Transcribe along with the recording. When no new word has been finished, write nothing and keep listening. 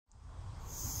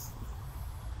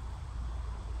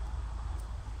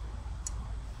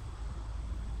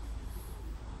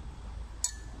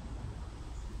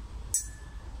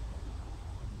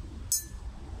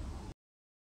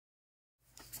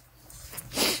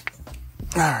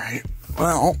All right,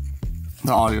 well,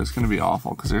 the audio is going to be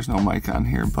awful because there's no mic on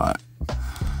here, but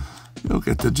you'll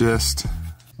get the gist.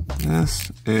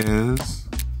 This is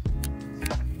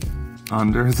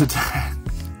under the deck.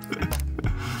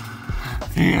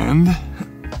 And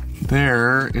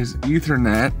there is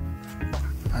Ethernet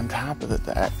on top of the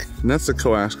deck. And that's the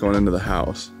coax going into the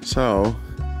house. So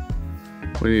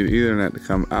we need Ethernet to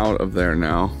come out of there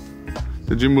now.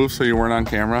 Did you move so you weren't on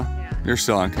camera? Yeah. You're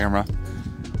still on camera.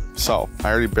 So I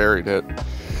already buried it.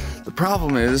 The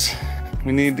problem is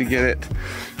we need to get it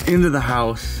into the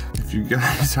house. If you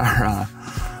guys are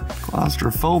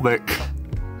claustrophobic,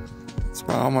 that's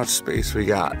about how much space we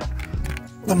got.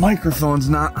 The microphone's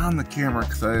not on the camera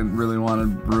because I didn't really want to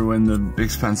ruin the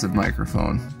expensive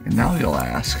microphone. And now you'll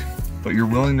ask, but you're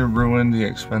willing to ruin the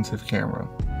expensive camera?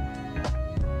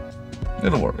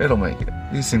 It'll work, it'll make it.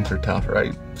 These things are tough,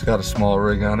 right? It's got a small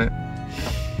rig on it.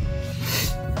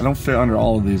 I don't fit under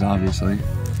all of these, obviously.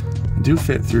 I do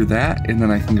fit through that, and then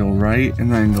I can go right,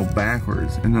 and then I can go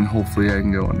backwards, and then hopefully I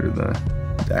can go under the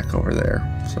deck over there.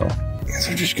 So, you guys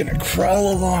are just gonna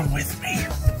crawl along with me.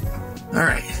 All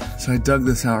right, so I dug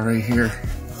this out right here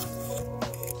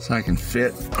so I can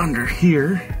fit under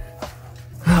here.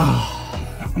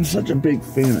 I'm such a big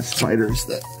fan of spiders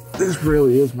that this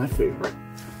really is my favorite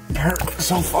part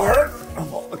so far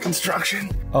of all the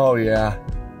construction. Oh yeah.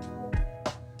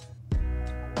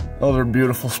 Those are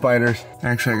beautiful spiders.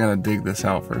 Actually, I gotta dig this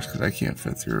out first because I can't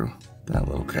fit through that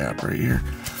little cap right here.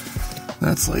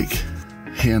 That's like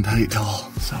hand height tall,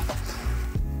 so.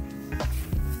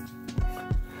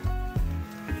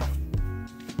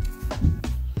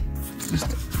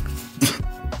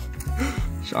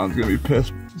 Sean's gonna be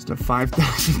pissed. Just a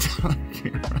 $5,000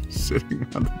 camera sitting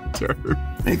on the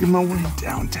dirt. Making my way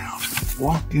downtown.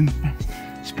 Walking past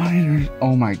spiders.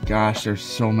 Oh my gosh, there's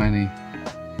so many.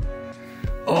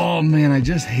 Oh man, I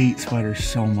just hate spiders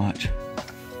so much.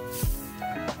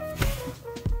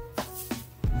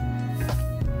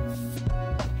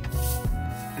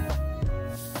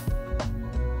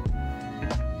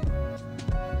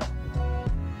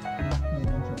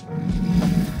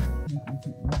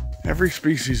 Every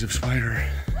species of spider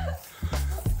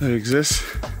that exists.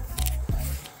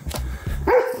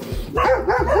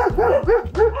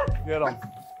 Get them.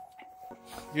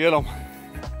 Get them.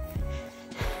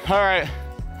 All right,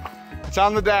 it's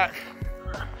on the deck.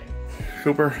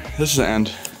 Cooper, this is the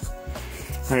end.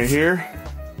 Right here.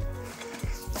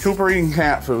 Cooper eating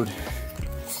cat food.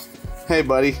 Hey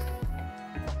buddy,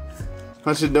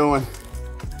 what you doing?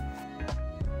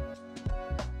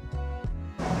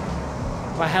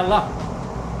 Well, hello.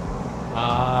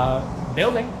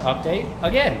 Building update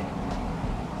again.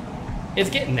 It's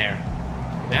getting there.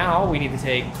 Now we need to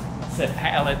take said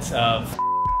pallets of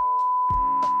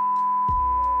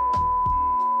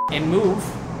and move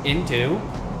into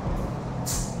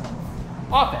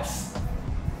office.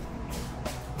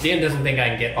 Dan doesn't think I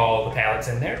can get all the pallets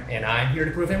in there, and I'm here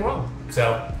to prove him wrong.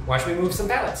 So watch me move some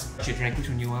pallets. Should drink which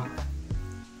one you want?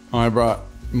 Oh, I brought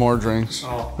more drinks.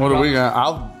 Oh, what do we got?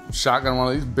 I'll shotgun one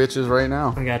of these bitches right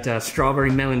now. I got strawberry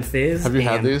melon fizz. Have you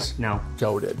had these? No.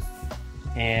 Goated.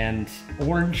 And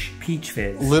orange peach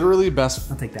fizz. Literally best.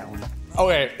 I'll take that one.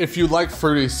 Okay, if you like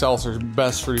fruity seltzers,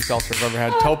 best fruity seltzer I've ever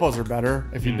had. Topos are better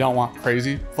if you don't want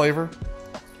crazy flavor.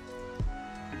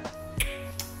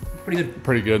 Pretty good.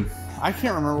 Pretty good. I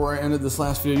can't remember where I ended this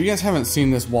last video. You guys haven't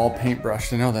seen this wall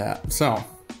paintbrush, I know that. So,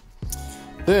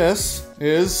 this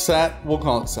is set, we'll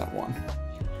call it set one.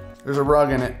 There's a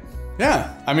rug in it.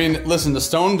 Yeah, I mean, listen, the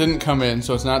stone didn't come in,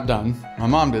 so it's not done. My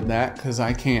mom did that because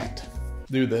I can't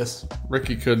do this.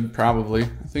 Ricky could probably.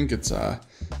 I think it's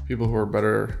people who are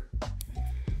better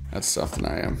at stuff than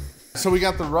I am. So we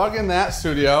got the rug in that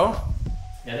studio.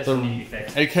 Yeah, this one needs to be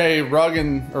fixed. AKA rug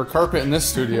or carpet in this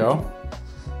studio.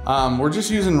 We're just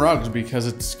using rugs because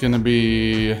it's gonna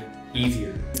be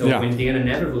easier. So when Dan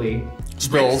inevitably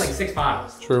spills like 6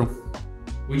 bottles. True.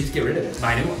 We just get rid of it.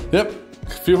 Buy a new one. Yep. A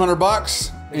few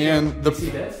 $100. And you see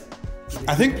this?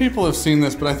 I think people have seen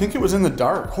this, but I think it was in the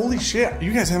dark. Holy shit.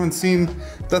 You guys haven't seen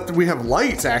that we have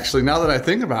lights actually, now that I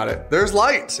think about it. There's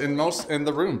lights in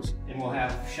the rooms. And we'll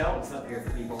have shelves up here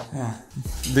for people. Yeah.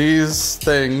 These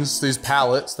things, these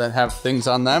pallets that have things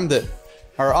on them that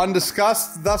are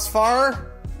undiscussed thus far.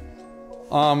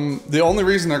 The only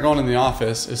reason they're going in the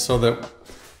office is so that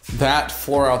that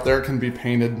floor out there can be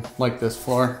painted like this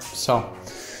floor. So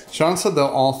Sean said they'll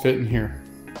all fit in here.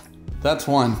 That's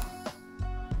one.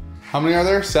 How many are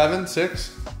there? 7,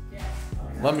 6? Yeah.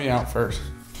 Let me out first.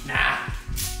 Nah.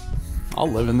 I'll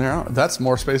live in there. That's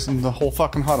more space than the whole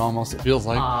fucking hut almost, it feels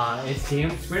like. It's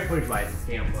damn, square footage wise, it's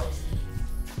damn close.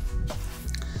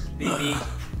 Big. Look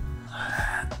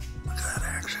at that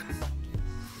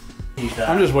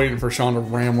I'm just waiting for Sean to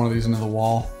ram one of these into the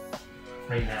wall.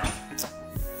 Right now.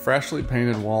 Freshly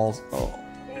painted walls. Oh.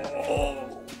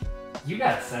 You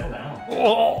gotta settle down.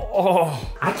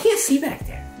 Oh. I can't see back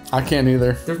there. I can't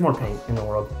either. There's more paint in the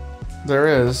world.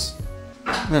 There is.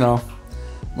 You know,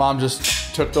 Mom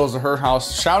just took those to her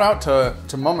house. Shout out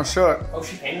to Mama Shook. Oh,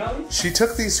 she painted all these? She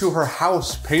took these to her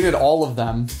house, painted all of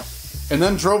them, and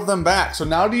then drove them back. So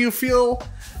now do you feel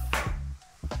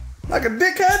like a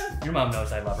dickhead? Your mom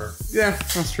knows I love her. Yeah,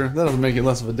 that's true. That doesn't make you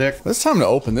less of a dick. It's time to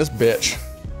open this bitch.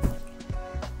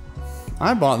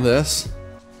 I bought this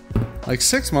like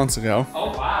 6 months ago.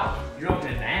 Oh, wow. You're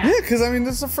opening that? Yeah, because I mean,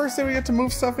 this is the first day we get to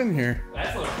move stuff in here.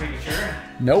 That's a little premature.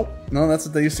 Nope. No, that's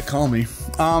what they used to call me.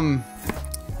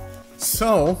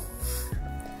 So.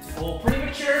 Well,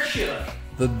 premature shook.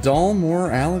 The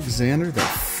Dalmore Alexander, the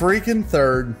freaking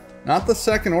third. Not the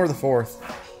second or the fourth.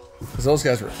 Because those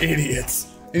guys were idiots.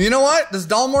 And you know what? Does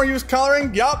Dalmore use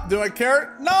coloring? Yup. Do I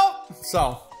care? No.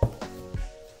 So.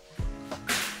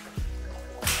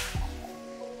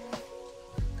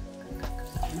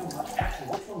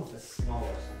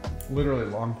 Literally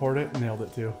long poured it, nailed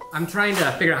it too. I'm trying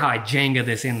to figure out how I Jenga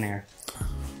this in there.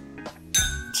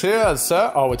 Cheers,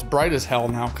 sir. Oh, it's bright as hell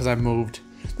now because I moved.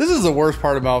 This is the worst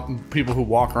part about people who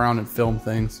walk around and film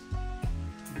things.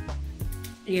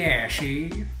 Yeah,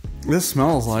 she. This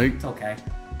smells like. It's okay.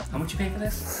 How much you pay for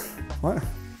this? What?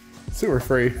 Super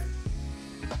free.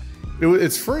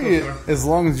 It's free as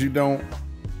long as you don't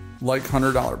like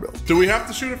 $100 bills. Do we have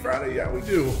to shoot a Friday? Yeah, we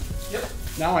do. Yep.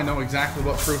 Now I know exactly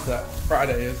what proof that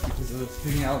Friday is because of this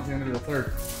King Alexander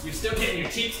III. You're still getting your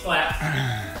cheeks slapped.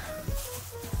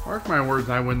 Mark my words,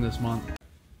 I win this month.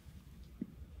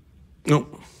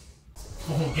 Nope.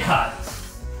 Oh God.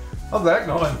 How's that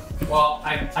going? Well,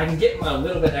 I can get a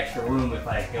little bit extra room if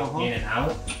I go in and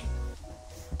out.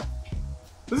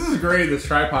 This is great, this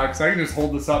tripod, because I can just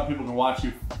hold this up, people can watch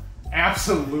you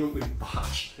absolutely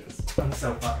botch this. I'm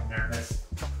so fucking nervous.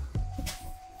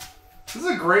 This is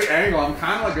a great angle. I'm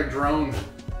kind of like a drone.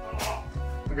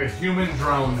 Like a human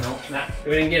drone. Nope,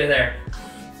 we didn't get it there.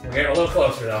 We're getting a little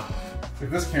closer though. If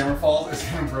this camera falls, it's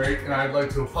gonna break, and I'd like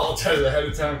to apologize ahead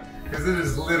of time, because it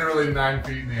is literally 9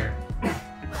 feet in the air.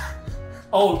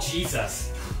 Oh,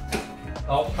 Jesus.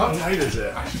 Oh, how tight is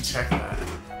it? I should check that.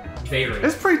 Very.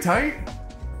 It's pretty tight.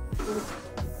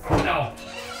 No.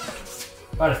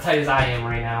 About as tight as I am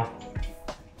right now.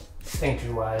 Think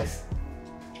wise.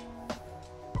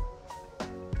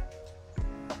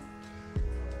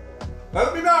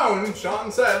 Let me know.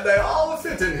 Sean said they all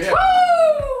fit in here.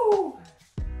 Woo!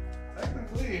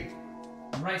 Technically.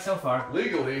 I'm right so far.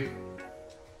 Legally.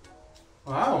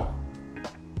 Wow.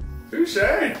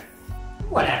 Touche.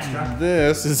 What extra?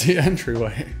 This is the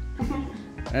entryway.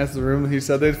 That's the room that he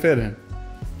said they'd fit in.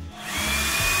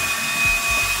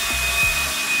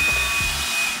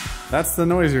 That's the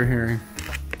noise you're hearing.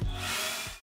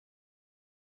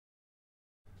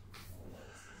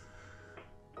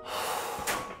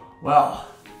 Well,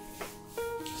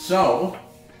 so,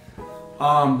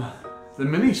 the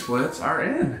mini splits are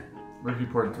in. Ricky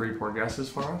poured 3 pour guesses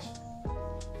for us.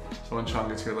 So when Sean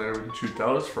gets here later, we can shoot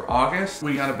those for August.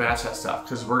 We gotta batch that stuff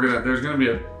because there's gonna be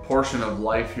a portion of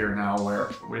life here now where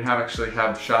we actually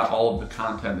have shot all of the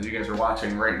content that you guys are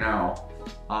watching right now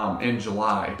in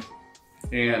July.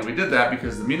 And we did that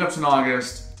because the meetup's in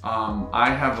August. I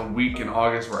have a week in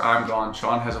August where I'm gone.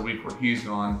 Sean has a week where he's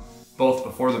gone, both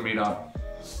before the meetup.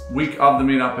 Week of the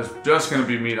meetup is just gonna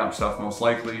be meetup stuff most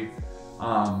likely.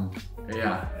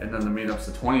 Yeah, and then the meetup's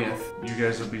the 20th. You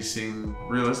guys will be seeing,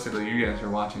 realistically, you guys are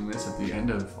watching this at the end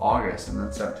of August, and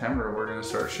then September, we're gonna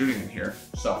start shooting in here.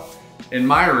 So, in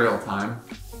my real time,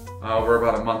 we're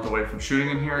about a month away from shooting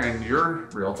in here. In your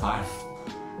real time,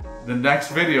 the next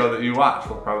video that you watch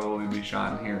will probably be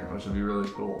shot in here, which will be really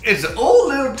cool. It's an old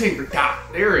little Tinker Top.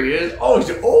 There he is. Oh, it's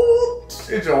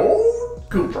an old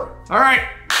Cooper. All right,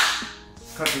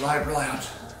 cut the light real out.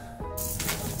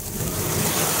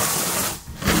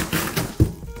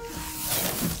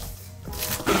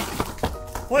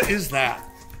 What is that?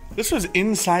 This was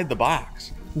inside the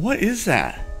box. What is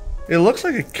that? It looks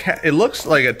like it looks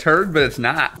like a turd, but it's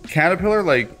not. Caterpillar,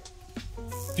 like,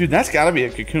 dude, that's gotta be a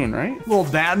cocoon, right? Little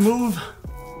dad move.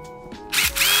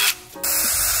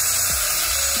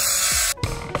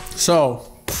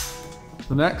 So,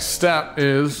 the next step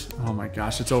is, oh my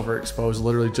gosh, it's overexposed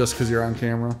literally just because you're on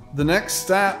camera. The next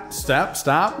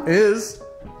stop is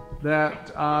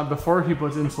that before he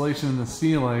puts insulation in the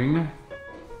ceiling,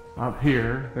 up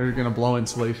here, they're gonna blow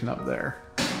insulation up there.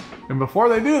 And before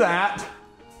they do that,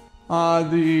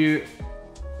 the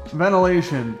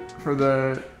ventilation for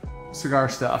the cigar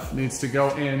stuff needs to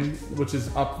go in, which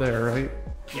is up there, right?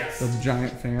 Yes. The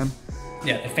giant fan.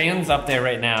 Yeah, the fan's up there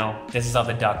right now. This is all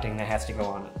the ducting that has to go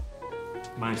on it.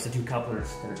 Minus the 2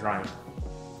 couplers that are drying.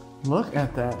 Look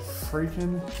at that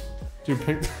freaking... Dude,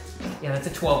 pick... Yeah, that's a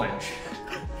 12-inch.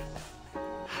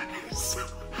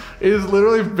 It is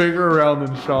literally bigger around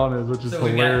than Sean is, which is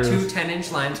hilarious. So we've got 2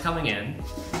 10-inch lines coming in,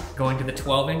 going to the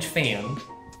 12-inch fan.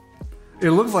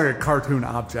 It looks like a cartoon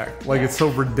object. Like it's so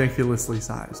ridiculously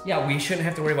sized. Yeah, we shouldn't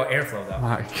have to worry about airflow though.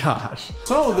 My gosh.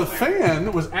 So the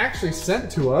fan was actually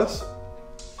sent to us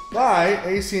by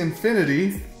AC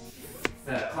Infinity.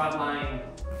 The Cloudline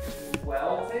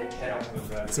 12-inch? I don't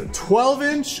remember. It's a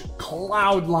 12-inch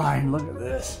Cloudline. Look at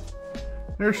this.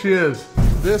 There she is.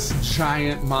 This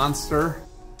giant monster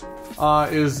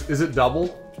is it double?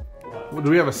 What?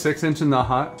 Do we have a 6-inch in the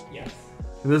hut? Yes.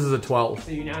 And this is a 12. So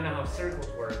you now know how circles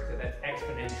work, so that's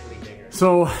exponentially bigger.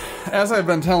 So, as I've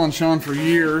been telling Sean for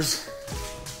years,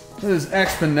 it is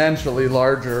exponentially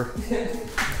larger.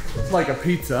 It's like a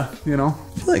pizza, you know?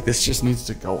 I feel like this just needs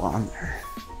to go on there.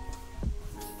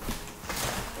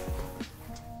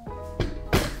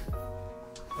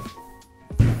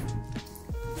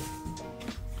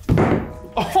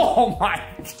 Oh my!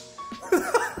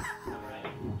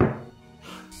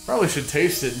 Probably should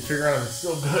taste it and figure out if it's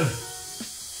still good.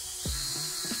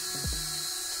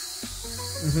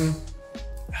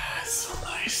 It's so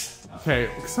nice. Okay,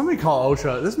 somebody call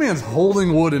OSHA. This man's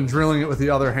holding wood and drilling it with the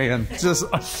other hand. Just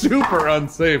a super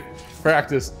unsafe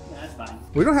practice. Yeah, that's fine.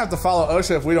 We don't have to follow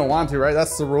OSHA if we don't want to, right?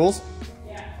 That's the rules?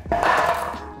 Yeah.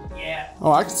 Yeah.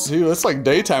 Oh, I can see. It's like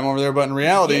daytime over there, but in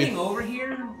reality... Getting over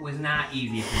here was not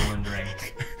easy if you're wondering.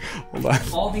 Hold on.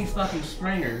 All these fucking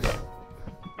stringers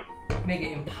make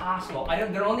it impossible.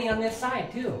 They're only on this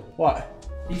side, too. What?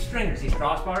 These stringers, these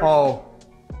crossbars. Oh.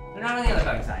 They're not on the other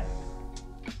fucking side.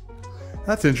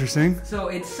 That's interesting. So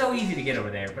it's so easy to get over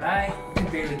there, but I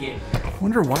can barely get here. I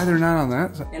wonder why they're not on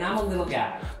that side. And I'm a little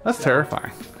guy. That's so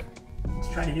terrifying. Let's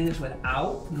try to do this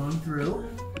without going through.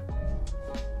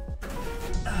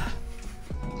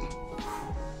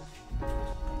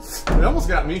 It almost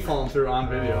got me falling through on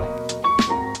video.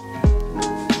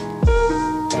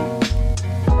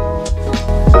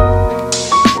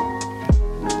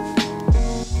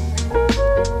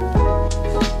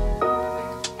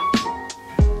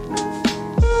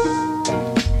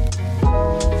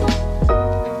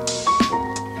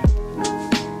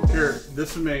 Here,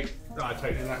 this would make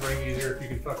tightening that ring easier if you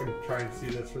can fucking try and see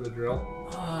this for the drill.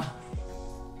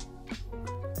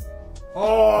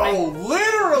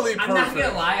 Literally perfect. I'm not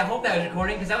gonna lie, I hope that was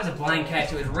recording because that was a blind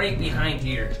catch. It was right behind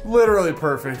here. Literally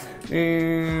perfect.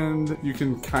 And you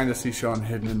can kind of see Sean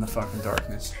hidden in the fucking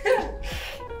darkness.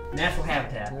 Natural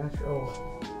habitat.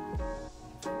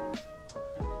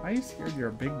 Why are you scared? You're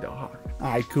a big dog.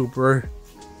 Hi, Cooper.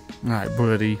 Hi,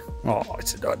 buddy. Oh,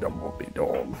 it's a bumpy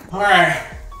dog. Alright.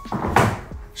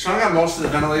 Sean got most of the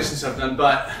ventilation stuff done,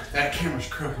 but that camera's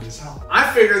crooked as hell.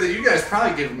 I figure that you guys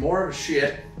probably give more of a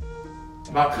shit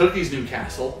about Cookie's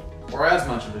Newcastle, or as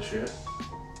much of a shit,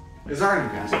 as our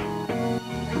Newcastle.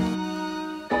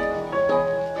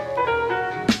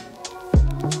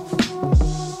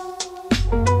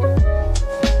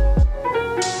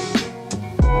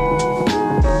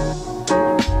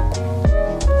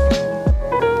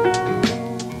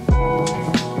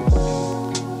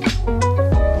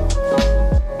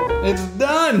 It's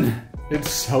done! It's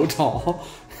so tall.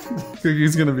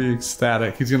 He's gonna be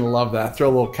ecstatic. He's gonna love that. Throw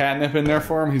a little catnip in there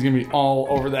for him. He's gonna be all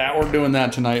over that. We're doing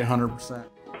that tonight, 100%.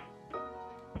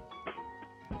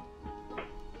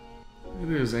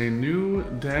 It is a new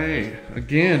day.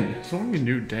 Again, so many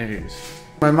new days.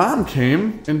 My mom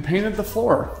came and painted the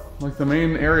floor, like the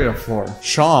main area floor.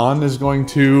 Sean is going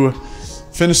to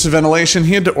finish the ventilation.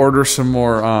 He had to order some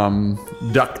more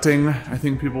ducting, I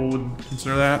think people would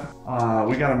consider that.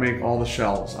 We gotta make all the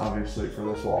shelves, obviously, for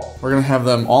this wall. We're gonna have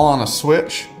them all on a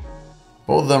switch.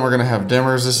 Both of them are gonna have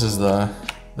dimmers. This is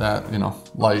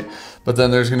light. But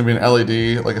then there's gonna be an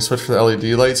LED, like a switch for the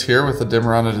LED lights here with the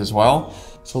dimmer on it as well.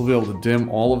 So we'll be able to dim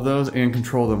all of those and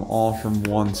control them all from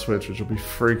one switch, which will be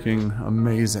freaking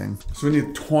amazing. So we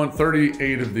need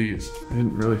 38 of these. I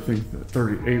didn't really think that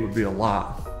 38 would be a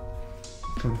lot.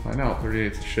 Come to find out,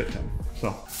 38 is a shit ton.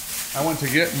 So I went to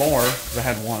get more because I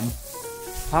had one.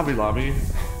 Hobby Lobby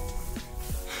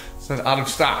said out of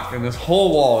stock, and this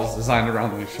whole wall is designed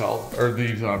around these shelves or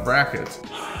these brackets.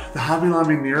 The Hobby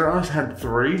Lobby near us had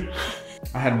 3.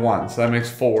 I had 1, so that makes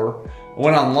 4. I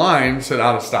went online, said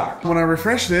out of stock. When I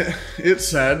refreshed it, it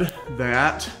said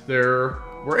that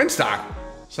we're in stock.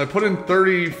 So I put in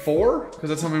 34 because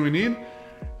that's how many we need.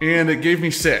 And it gave me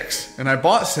 6, and I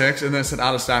bought 6, and then it said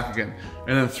out of stock again.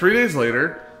 And then 3 days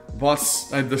later,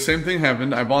 the same thing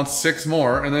happened. I bought 6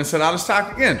 more and then said out of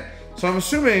stock again. So I'm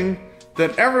assuming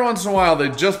that every once in a while they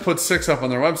just put 6 up on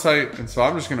their website, and so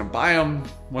I'm just gonna buy them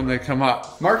when they come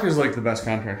up. Mark is like the best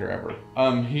contractor ever.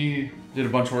 He did a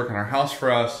bunch of work on our house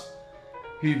for us.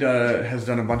 He has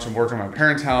done a bunch of work on my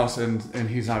parents' house, and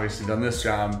he's obviously done this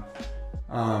job.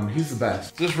 He's the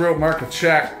best. Just wrote Mark a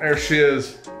check. There she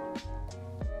is.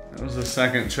 That was the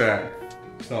second check.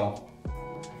 So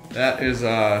that is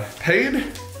paid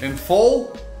in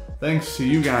full. Thanks to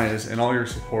you guys and all your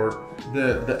support.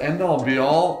 The end all be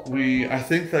all, I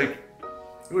think like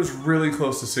it was really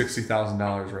close to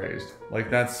 $60,000 raised. Like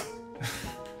that's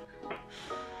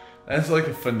like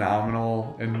a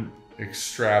phenomenal and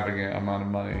extravagant amount of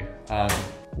money.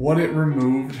 What it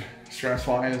removed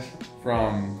stress-wise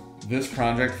from this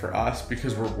project for us,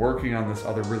 because we're working on this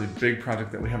other really big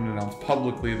project that we haven't announced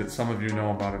publicly that some of you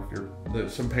know about,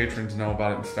 that some patrons know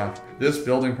about it and stuff. This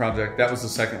building project, that was the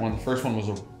second one. The first one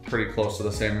was pretty close to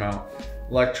the same amount.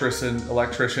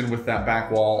 Electrician with that back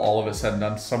wall, all of it said and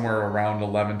done, somewhere around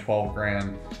 11, 12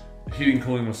 grand. Heating and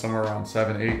cooling was somewhere around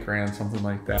 7, 8 grand, something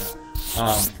like that,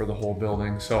 for the whole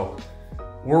building. So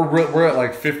we're at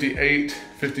like 58,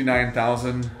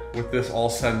 59,000 with this all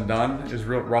said and done is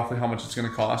roughly how much it's gonna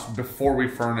cost before we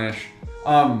furnish.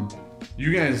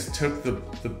 You guys took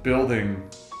the building,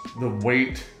 the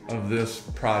weight of this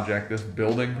project, this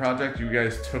building project, you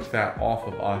guys took that off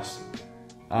of us.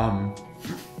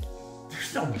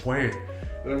 There's no way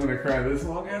that I'm gonna cry this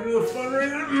long into the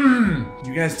fundraiser.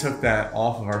 You guys took that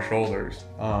off of our shoulders.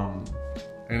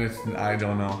 And I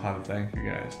don't know how to thank you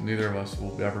guys. Neither of us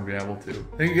will ever be able to.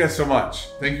 Thank you guys so much.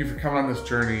 Thank you for coming on this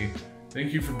journey.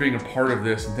 Thank you for being a part of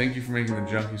this, and thank you for making the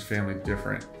Junkies family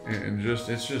different. And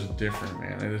it's just different,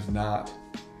 man. It is not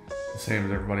the same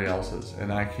as everybody else's,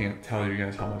 and I can't tell you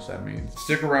guys how much that means.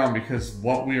 Stick around, because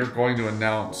what we are going to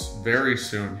announce very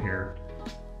soon here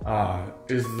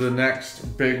is the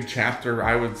next big chapter,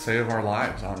 I would say, of our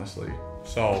lives, honestly.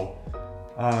 So,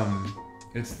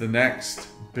 it's the next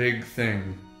big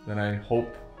thing that I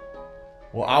hope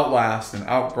will outlast and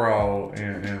outgrow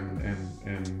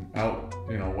and out,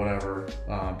 you know, whatever,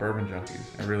 Bourbon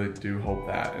Junkies. I really do hope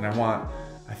that. And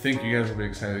I think you guys will be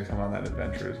excited to come on that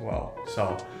adventure as well.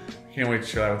 So I can't wait to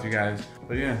share that with you guys.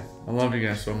 But yeah, I love you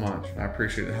guys so much. I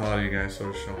appreciate the hell out of you guys so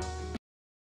much.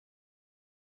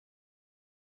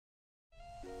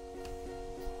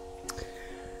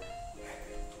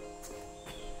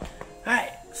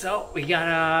 Alright, so we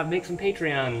gotta make some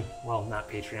Patreon. Well, not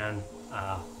Patreon.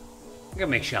 We gotta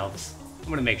make shelves. I'm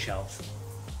gonna make shelves.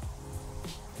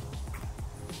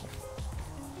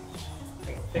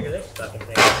 I can figure this fucking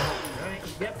thing out. Alright,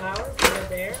 get power, put it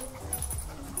there.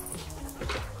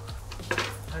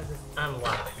 How does this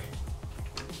unlock?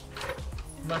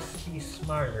 Must be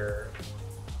smarter.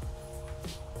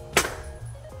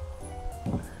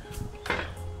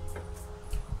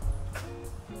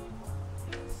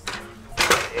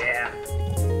 Yeah.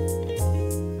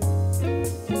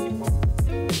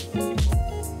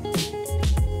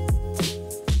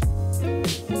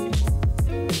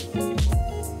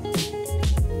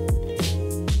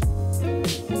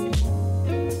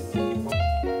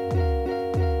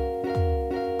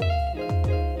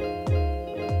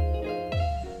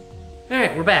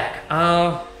 Alright, we're back.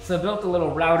 So I built a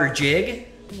little router jig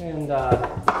and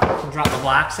drop the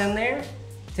blocks in there,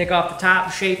 take off the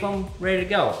top, shape them, ready to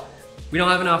go. We don't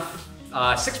have enough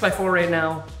 6x4 right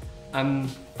now. I'm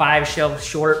 5 shelves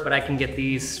short, but I can get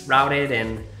these routed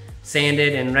and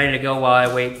sanded and ready to go while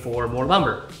I wait for more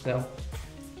lumber. So,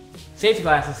 safety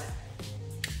glasses.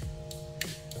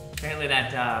 Apparently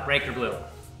that breaker blew.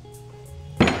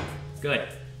 Good.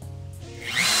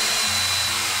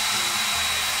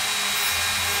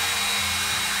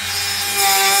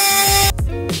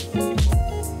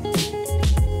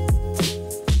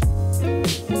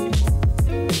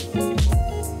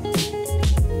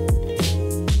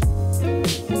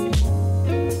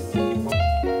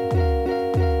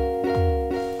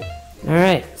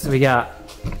 Alright, so we got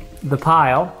the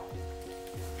pile.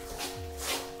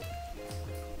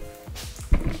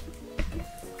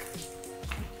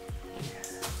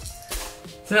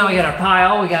 So now we got our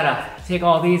pile, we gotta take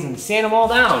all these and sand them all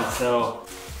down, so.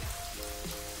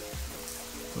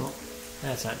 Oh,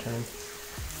 that's not turning.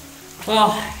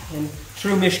 Well, in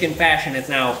true Michigan fashion, it's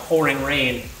now pouring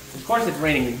rain. Of course it's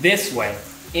raining this way,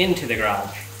 into the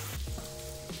garage.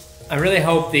 I really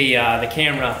hope the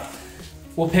camera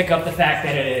will pick up the fact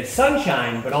that it is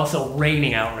sunshine, but also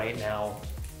raining out right now.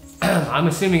 I'm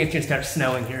assuming it's gonna start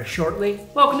snowing here shortly.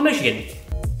 Welcome to Michigan.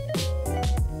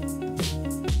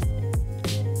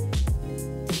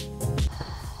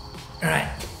 All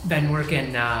right, been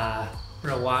working for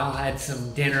a while, had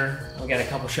some dinner. We got a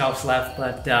couple shelves left,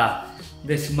 but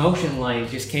this motion light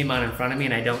just came on in front of me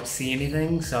and I don't see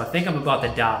anything, so I think I'm about to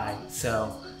die.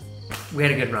 So we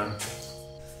had a good run.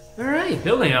 All right,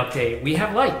 building update. We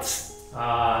have lights.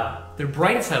 They're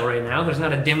bright as hell right now. There's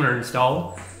not a dimmer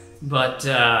installed, but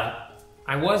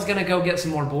I was gonna go get some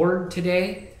more board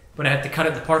today, but I have to cut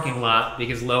at the parking lot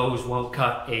because Lowe's won't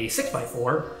cut a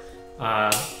 6x4.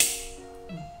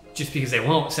 Just because they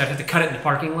won't, so I have to cut it in the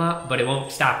parking lot, but it won't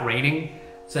stop raining,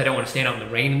 so I don't want to stand out in the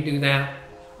rain and do that.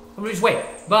 I'm gonna just wait,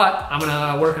 but I'm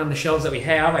gonna work on the shelves that we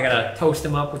have. I gotta toast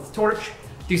them up with the torch,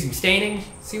 do some staining,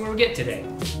 see where we get today.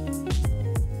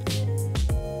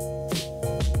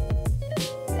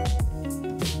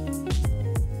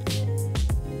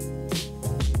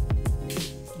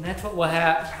 And that's what we'll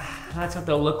have. That's what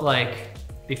they'll look like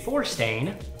before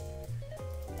stain.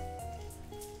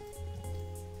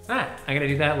 Alright, I gotta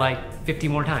do that like 50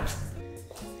 more times.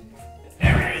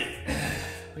 Alright,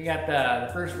 we got the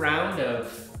first round of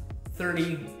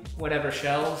 30 whatever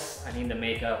shells. I need to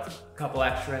make up a couple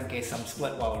extra in case I'm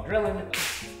split while we're drilling.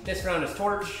 This round is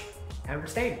torch, and we're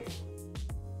staining.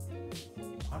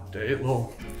 Update,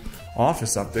 little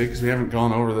office update, because we haven't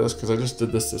gone over this because I just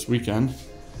did this weekend.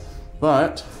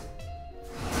 But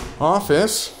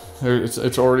office,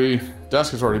 it's already,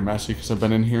 desk is already messy because I've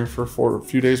been in here for a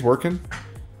few days working.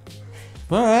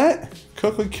 But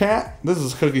Cookie Cat, this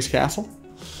is Cookie's Castle.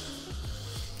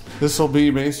 This will be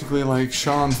basically like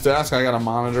Sean's desk. I got a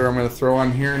monitor I'm gonna throw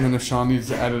on here, and then if Sean needs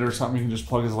to edit or something, he can just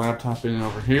plug his laptop in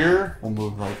over here. We'll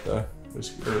move like the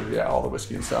whiskey, or yeah, all the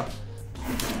whiskey and stuff.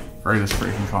 Greatest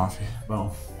freaking coffee. Boom.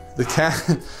 The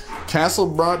castle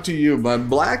brought to you by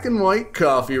Black and White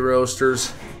Coffee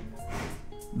Roasters.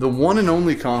 The one and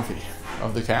only coffee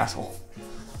of the castle.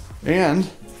 And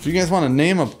if you guys want to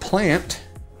name a plant,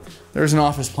 there's an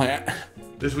office plant.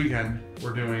 This weekend,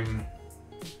 we're doing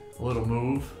a little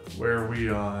move where we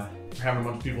having a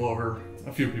bunch of people over,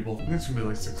 a few people. I think it's gonna be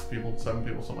like 6 people, 7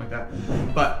 people, something like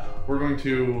that. But we're going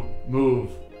to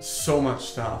move so much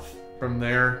stuff from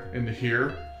there into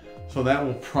here. So that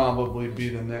will probably be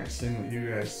the next thing that you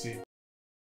guys see.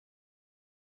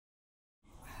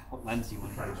 What lens do you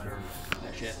want to try?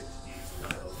 That shit.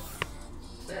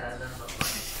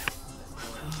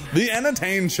 The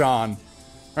entertain Sean.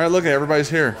 All right, look, everybody's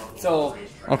here. So,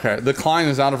 okay, the Klein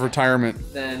is out of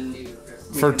retirement. Then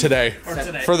for today.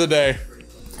 For the day.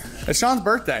 It's Sean's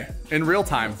birthday in real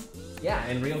time. Yeah,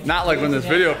 in real time. Not like when this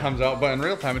video comes out, but in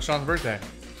real time, it's Sean's birthday.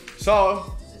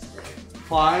 So,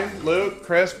 Klein, Luke,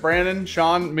 Chris, Brandon,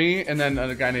 Sean, me, and then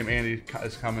a guy named Andy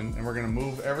is coming, and we're gonna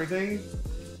move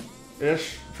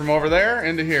everything-ish from over there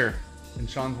into here. And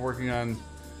Sean's working on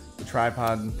the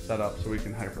tripod setup so we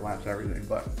can hyperlapse everything,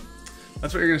 but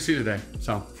that's what you're gonna see today.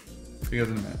 So, see you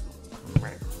guys in a minute.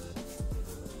 Right.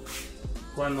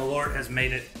 Glenn, the Lord has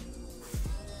made it.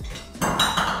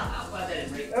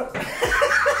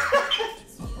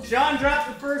 Sean dropped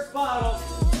the first bottle.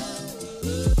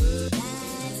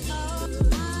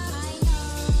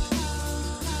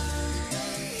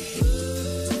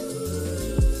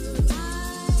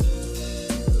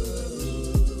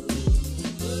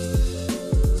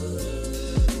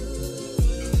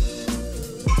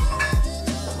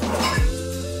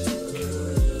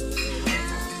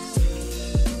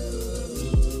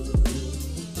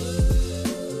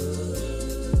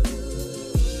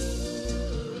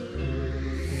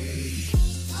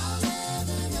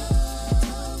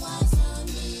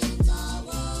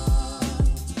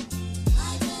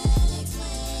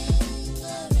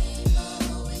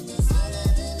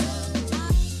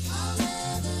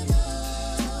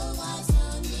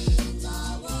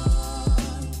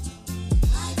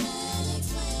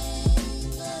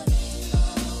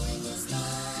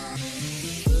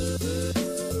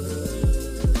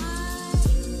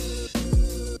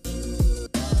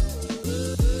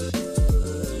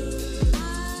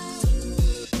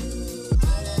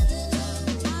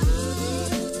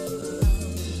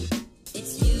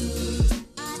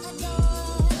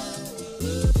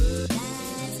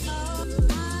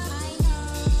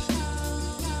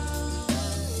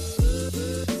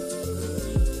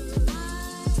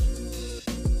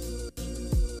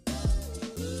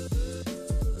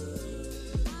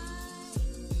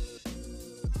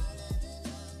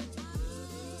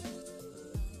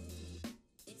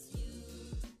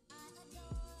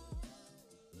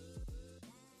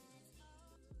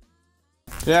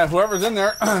 Yeah, whoever's in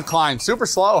there, Klein, super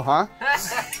slow, huh?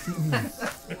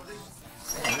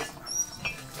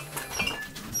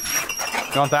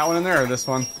 You want that one in there or this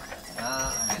one?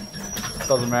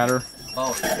 Doesn't matter.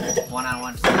 Both. One on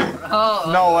one.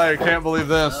 Oh. No way, can't believe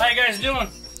this. How you guys doing?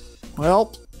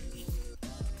 Well,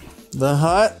 The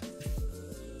hut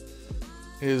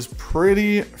is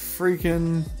pretty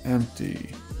freaking empty.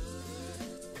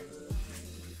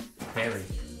 Very,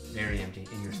 very empty,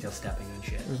 and you're still stepping on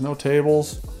shit. There's no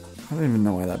tables. I don't even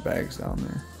know why that bag's down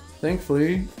there.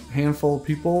 Thankfully, a handful of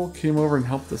people came over and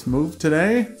helped us move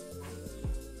today.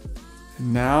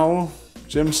 And now,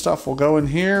 Jim's stuff will go in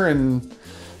here and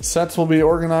sets will be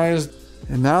organized.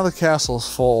 And now the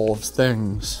castle's full of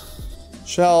things.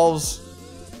 Shelves,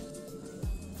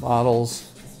 bottles,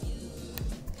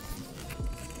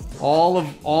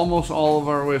 almost all of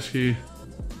our whiskey.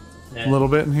 A little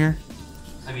bit in here.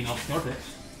 I mean, I'll snort it.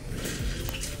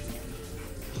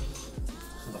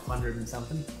 100 and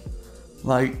something.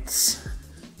 Lights.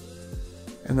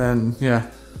 And then,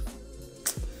 yeah.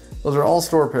 Those are all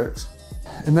store picks.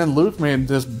 And then Luke made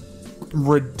this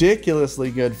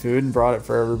ridiculously good food and brought it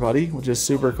for everybody, which is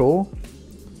super cool.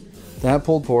 That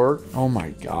pulled pork. Oh my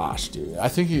gosh, dude. I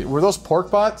think were those pork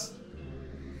butts?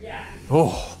 Yeah.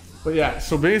 Oh. But yeah,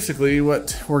 so basically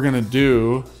what we're going to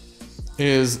do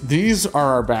is these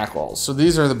are our back walls. So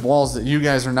these are the walls that you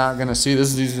guys are not going to see.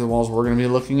 These are the walls we're going to be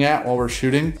looking at while we're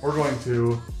shooting. We're going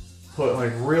to put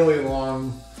like really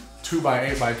long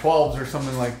 2x8x12s or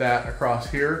something like that across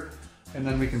here. And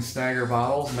then we can stagger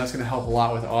bottles, and that's going to help a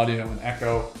lot with audio and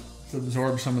echo to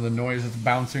absorb some of the noise that's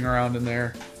bouncing around in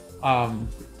there.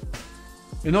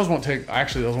 And those won't take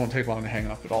long to hang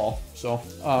up at all. So,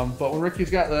 but when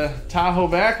Ricky's got the Tahoe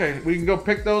back, we can go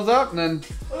pick those up, and then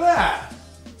look at that.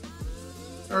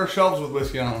 There are shelves with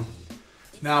whiskey on them.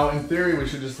 Now, in theory, we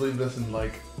should just leave this in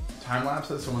like time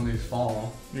lapses, so when these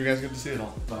fall, you guys get to see it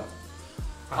all. But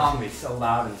It's gonna be so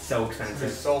loud and so expensive.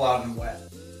 it's so loud and wet.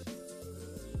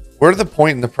 We're at the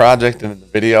point in the project and in the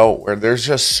video where there's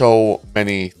just so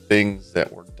many things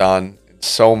that were done and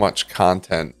so much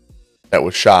content that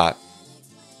was shot.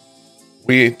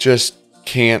 We just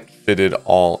can't fit it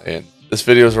all in. This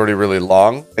video is already really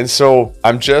long, and so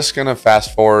I'm just gonna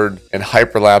fast forward and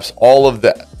hyperlapse all of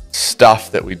the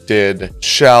stuff that we did,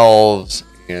 shelves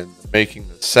and making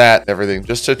the set, everything,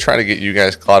 just to try to get you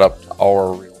guys caught up to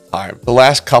our real time. The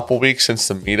last couple weeks since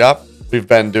the meetup, we've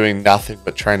been doing nothing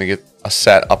but trying to get a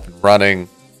set up and running,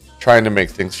 trying to make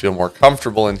things feel more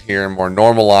comfortable in here and more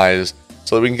normalized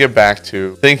so that we can get back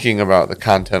to thinking about the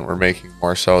content we're making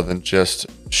more so than just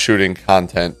shooting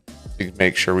content to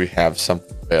make sure we have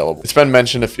something available. It's been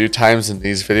mentioned a few times in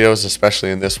these videos, especially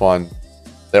in this one,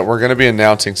 that we're going to be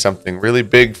announcing something really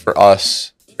big for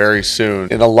us very soon.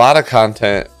 And a lot of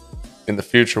content in the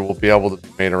future will be able to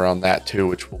be made around that too,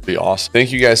 which will be awesome.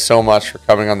 Thank you guys so much for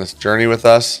coming on this journey with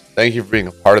us. Thank you for being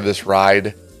a part of this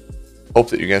ride. Hope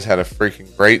that you guys had a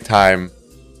freaking great time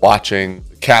watching.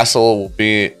 The castle will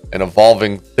be an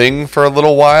evolving thing for a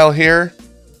little while here.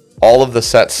 All of the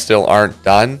sets still aren't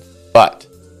done, but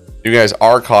you guys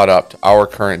are caught up to our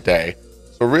current day.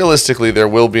 So realistically, there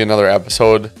will be another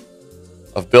episode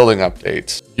of building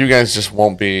updates. You guys just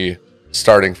won't be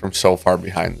starting from so far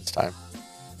behind this time.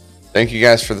 Thank you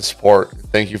guys for the support.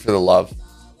 Thank you for the love.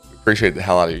 We appreciate the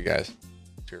hell out of you guys.